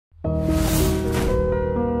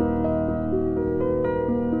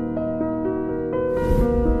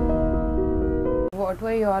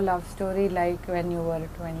were your love story like when you were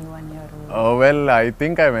 21-year-old? Well, I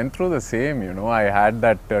think I went through the same, you know. I had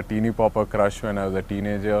that teeny popper crush when I was a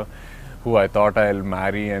teenager, who I thought I'll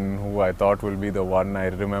marry and who I thought will be the one. I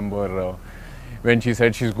remember when she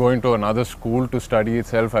said she's going to another school to study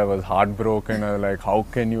itself, I was heartbroken. I was like, how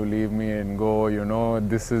can you leave me and go? You know,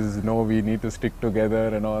 this is, no, we need to stick together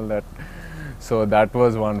and all that. So that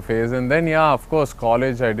was one phase. And then, yeah, of course,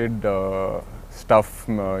 college, I did stuff,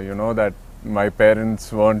 you know, that my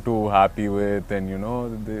parents weren't too happy with. And, you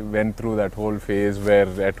know, they went through that whole phase where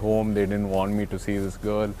at home they didn't want me to see this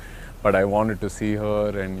girl, but I wanted to see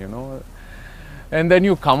her. And, you know, and then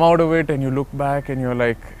you come out of it and you look back and you're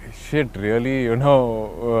like, shit, really, you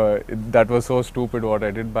know, that was so stupid what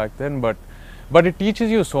I did back then. But it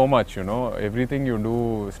teaches you so much, you know. Everything you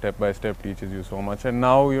do step by step teaches you so much. And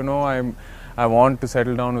now, you know, I want to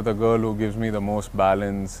settle down with a girl who gives me the most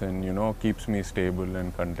balance and, you know, keeps me stable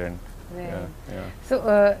and content. Right. Yeah,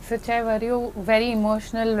 yeah. So Chai, were you very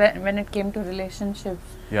emotional when it came to relationships?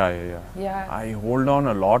 Yeah. I hold on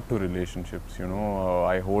a lot to relationships, you know.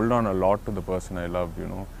 I hold on a lot to the person I love, you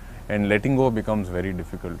know. And letting go becomes very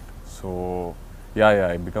difficult. So, yeah,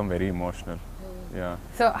 I become very emotional. Yeah.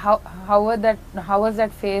 So how was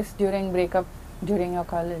that phase during breakup during your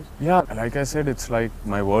college? Yeah, like I said, it's like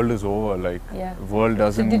my world is over. Like, yeah. World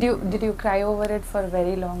doesn't. So did you cry over it for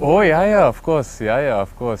very long? Oh yeah, of course. Yeah,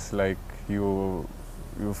 of course. Like you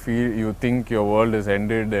think your world is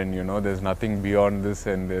ended, and you know there's nothing beyond this,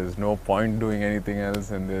 and there's no point doing anything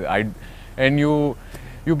else, and you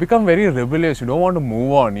become very rebellious. You don't want to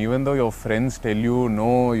move on, even though your friends tell you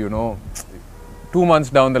no. You know, 2 months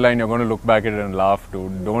down the line, you're going to look back at it and laugh,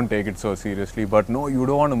 dude. Don't take it so seriously. But no, you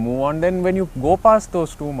don't want to move on. Then when you go past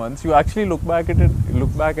those 2 months, you actually look back at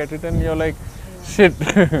it, and you're like, shit,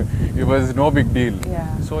 it was no big deal.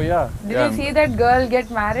 Yeah. So yeah. Did you see that girl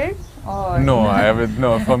get married? Or no, I haven't.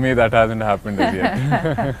 No, for me that hasn't happened as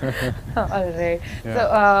yet. All right. Yeah.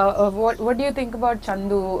 So what do you think about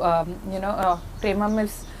Chandu? You know, Premam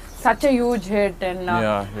is such a huge hit, and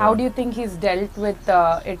how do you think he's dealt with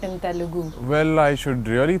it in Telugu? Well, I should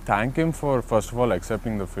really thank him for, first of all,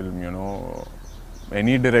 accepting the film. You know,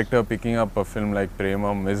 any director picking up a film like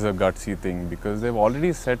Premam is a gutsy thing, because they've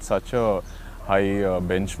already set such a high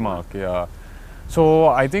benchmark. Yeah. So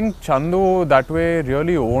I think Chandu that way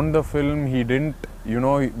really owned the film. He didn't, you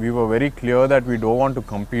know, we were very clear that we don't want to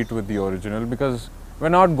compete with the original, because we're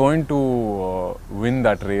not going to win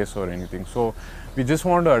that race or anything. So we just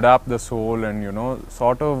want to adapt the soul and, you know,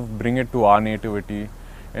 sort of bring it to our nativity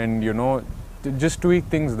and, you know, just tweak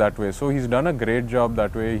things that way. So he's done a great job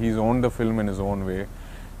that way. He's owned the film in his own way,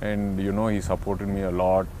 and, you know, he supported me a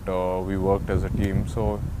lot. We worked as a team.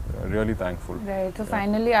 So really thankful. Right. So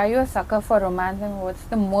finally, are you a sucker for romance, and what's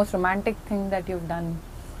the most romantic thing that you've done?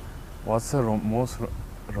 What's the most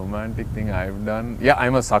romantic thing I've done? Yeah,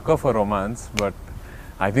 I'm a sucker for romance, but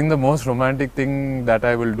I think the most romantic thing that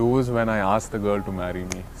I will do is when I ask the girl to marry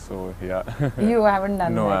me. So yeah. You haven't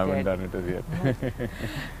done no, that yet? No, I haven't done it as yet.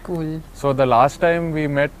 Cool. So the last time we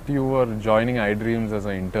met, you were joining iDreams as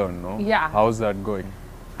an intern, no? Yeah. How's that going?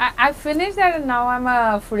 I finished that, and now I'm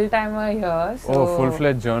a full-timer here. So oh,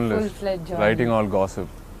 full-fledged journalist. Full-fledged journalist. Writing all gossip.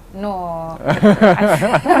 No.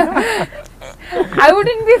 I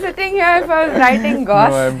wouldn't be sitting here if I was writing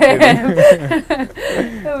gossip. No, I'm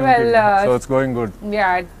kidding. Well, so it's going good.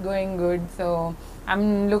 Yeah, it's going good. So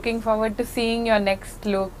I'm looking forward to seeing your next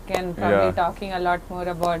look and probably talking a lot more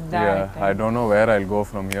about that. Yeah, I don't know where I'll go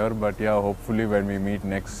from here, but yeah, hopefully when we meet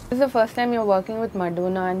next. This is the first time you're working with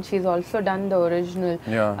Madonna, and she's also done the original.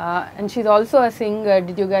 Yeah. And she's also a singer.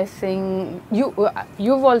 Did you guys sing?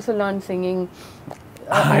 You've also learned singing.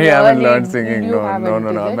 I haven't learned singing.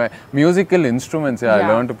 No. My musical instruments, I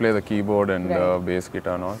learned to play the keyboard and bass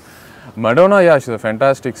guitar and all. Madonna, yeah, she's a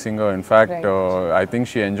fantastic singer. In fact, I think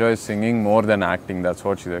she enjoys singing more than acting. That's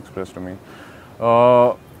what she's expressed to me.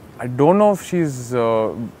 I don't know if she's,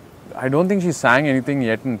 I don't think she sang anything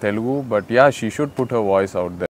yet in Telugu, but yeah, she should put her voice out there.